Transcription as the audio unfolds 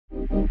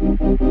So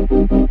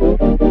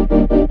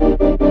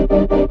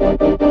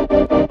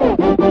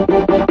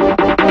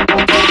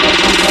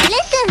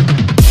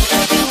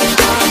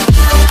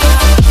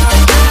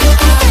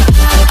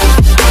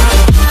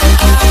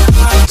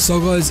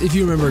guys, if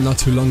you remember not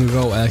too long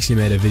ago, I actually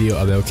made a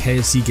video about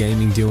KFC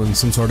Gaming doing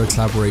some sort of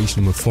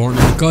collaboration with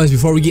Fortnite. Guys,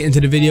 before we get into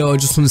the video, I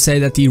just want to say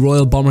that the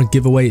Royal Bomber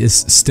giveaway is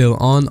still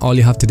on. All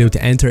you have to do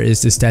to enter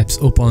is the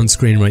steps up on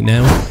screen right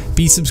now.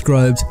 Be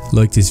subscribed,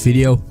 like this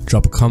video,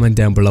 drop a comment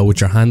down below with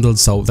your handle,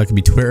 so that could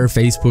be Twitter,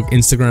 Facebook,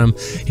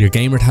 Instagram, your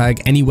gamer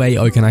tag, any way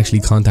I can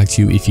actually contact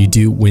you if you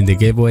do win the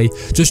giveaway.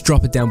 Just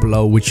drop it down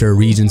below with your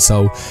region,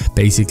 so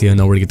basically I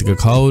know where to get the good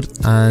code.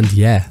 And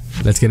yeah,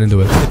 let's get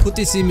into it. I put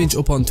this image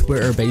up on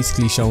Twitter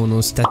basically showing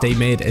us that they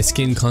made a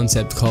skin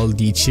concept called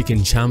the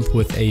Chicken Champ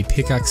with a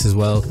pickaxe as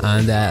well,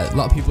 and a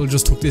lot of people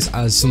just took this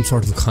as some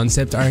sort of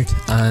concept art.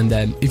 And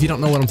if you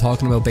don't know what I'm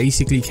talking about,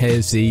 basically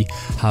KFC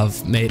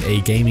have made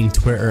a gaming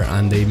Twitter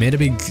and they made a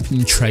big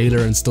trailer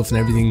and stuff and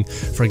everything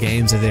for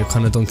games that they've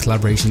kind of done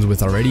collaborations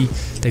with already.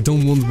 They've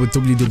done one with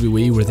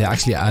WWE where they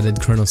actually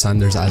added Colonel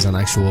Sanders as an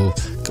actual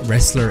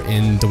wrestler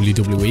in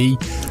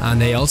WWE,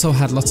 and they also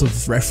had lots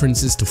of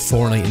references to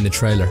Fortnite in the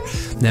trailer.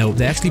 Now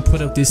they actually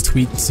put out this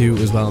tweet too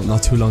as well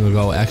not too long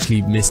ago. I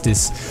actually missed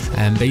this,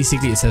 and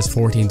basically it says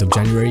 14th of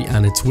January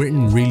and it's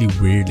written really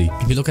weirdly.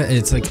 If you look at it,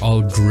 it's like all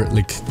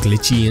like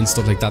glitchy and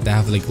stuff like that. They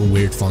have like a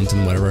weird font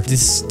and whatever.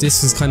 This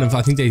is kind of,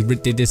 I think they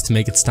did this to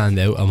make it stand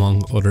out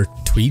among other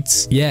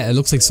tweets. Yeah, it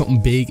looks like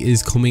something big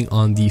is coming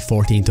on the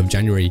 14th of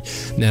January.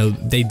 Now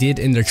they did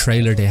in their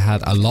trailer, they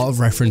had a lot of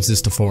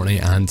references to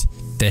Fortnite and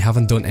they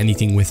haven't done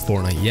anything with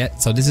Fortnite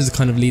yet, so this is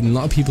kind of leading a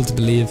lot of people to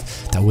believe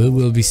that we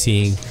will be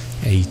seeing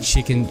a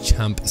Chicken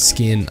Champ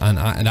skin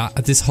and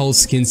this whole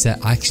skin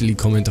set actually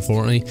come into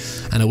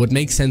Fortnite. And it would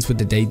make sense with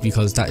the date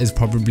because that is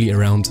probably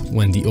around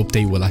when the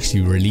update will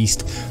actually be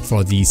released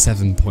for the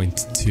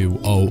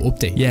 7.20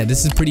 update. Yeah,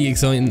 this is pretty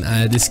exciting.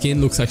 The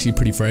skin looks actually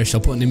pretty fresh.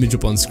 I'll put an image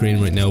up on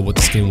screen right now what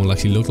the skin will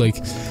actually look like,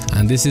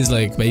 and this is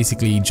like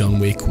basically John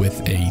Wick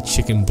with a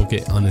chicken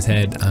bucket on his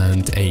head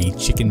and a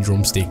chicken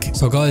drumstick.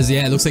 So guys,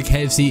 yeah, it looks like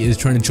KFC is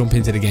trying to jump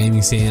into the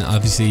gaming scene.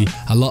 Obviously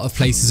a lot of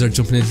places are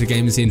jumping into the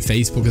gaming scene.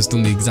 Facebook has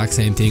done the exact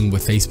same thing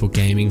with Facebook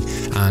Gaming,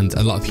 and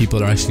a lot of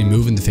people are actually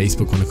moving to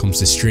Facebook when it comes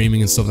to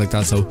streaming and stuff like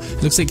that. So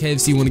it looks like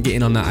KFC want to get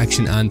in on that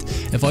action, and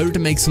if I were to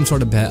make some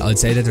sort of bet, I'd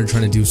say that they're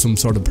trying to do some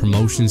sort of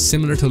promotion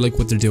similar to like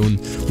what they're doing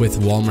with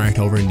Walmart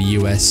over in the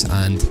US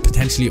and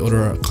potentially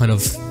other kind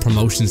of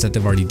promotions that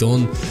they've already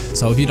done.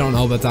 So if you don't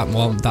know about that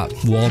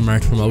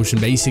Walmart promotion,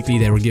 basically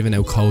they were giving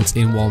out codes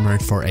in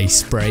Walmart for a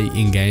spray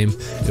in game.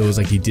 It was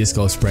like the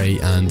disco spray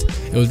and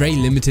it was very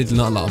limited.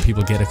 Not a lot of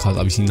people get it because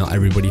obviously not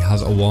everybody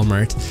has a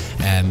Walmart,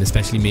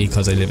 especially me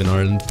because I live in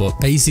Ireland. But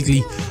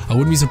basically I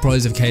wouldn't be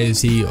surprised if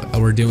KFC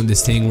were doing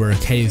this thing where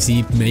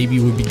KFC maybe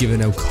would be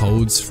giving out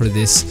codes for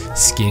this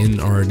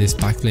skin or this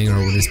backbling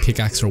or this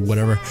pickaxe or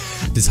whatever,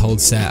 this whole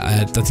set.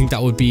 I think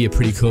that would be a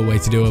pretty cool way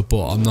to do it,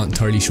 but I'm not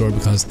entirely sure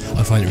because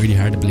I find it really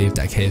hard to believe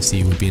that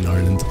KFC would be in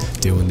Ireland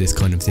doing this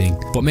kind of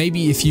thing. But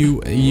maybe if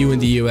you in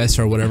the US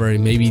or whatever,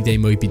 maybe they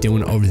might be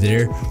doing it over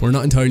there. We're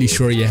not entirely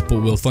sure yet,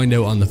 but we'll find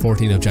out on the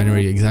 14th of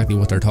January exactly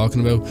what they're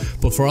talking about.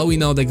 But for all we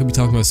know, they could be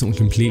talking about something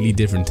completely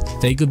different.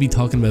 They could be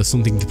talking about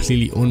something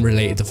completely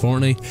unrelated to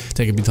Fortnite.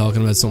 They could be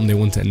talking about something they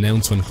want to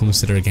announce when it comes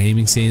to their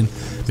gaming scene.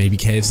 Maybe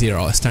KFC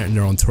are starting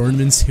their own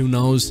tournaments, who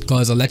knows.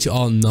 Guys, I'll let you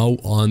all know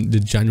on the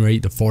January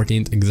the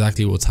 14th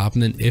exactly what's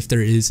happening, if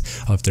there is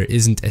or if there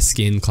isn't a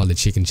skin called the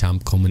Chicken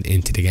Champ coming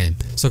into the game.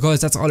 So guys,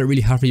 that's all I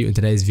really have for you in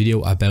today's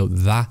video about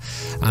that.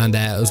 And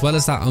as well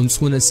as that, I'm just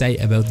going to say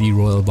about the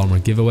Royal Bomber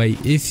giveaway.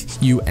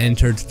 If you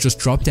entered, just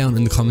drop down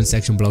in the comment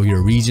section below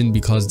your region,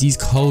 because these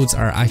codes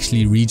are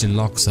actually region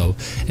locked. So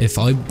if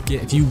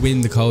you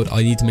win the code,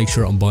 I need to make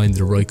sure I'm buying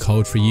the right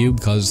code for you,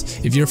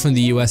 because if you're from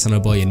the US and I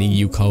buy an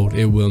EU code,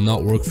 it will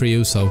not work for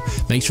you. So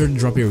make sure to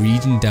drop your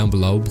region down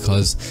below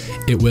because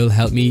it will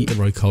help me the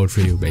right code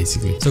for you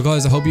basically. So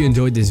guys, I hope you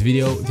enjoyed this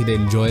video. If you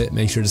did enjoy it,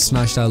 make sure to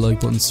smash that like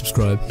button,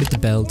 subscribe, hit the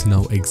bell to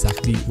know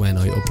exactly when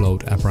I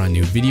upload a brand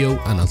new video,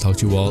 and I'll talk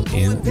to you all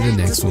in the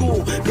next one.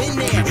 Keep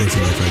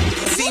watching, my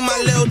friends. See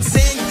my little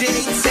 10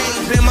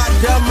 in my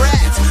dumb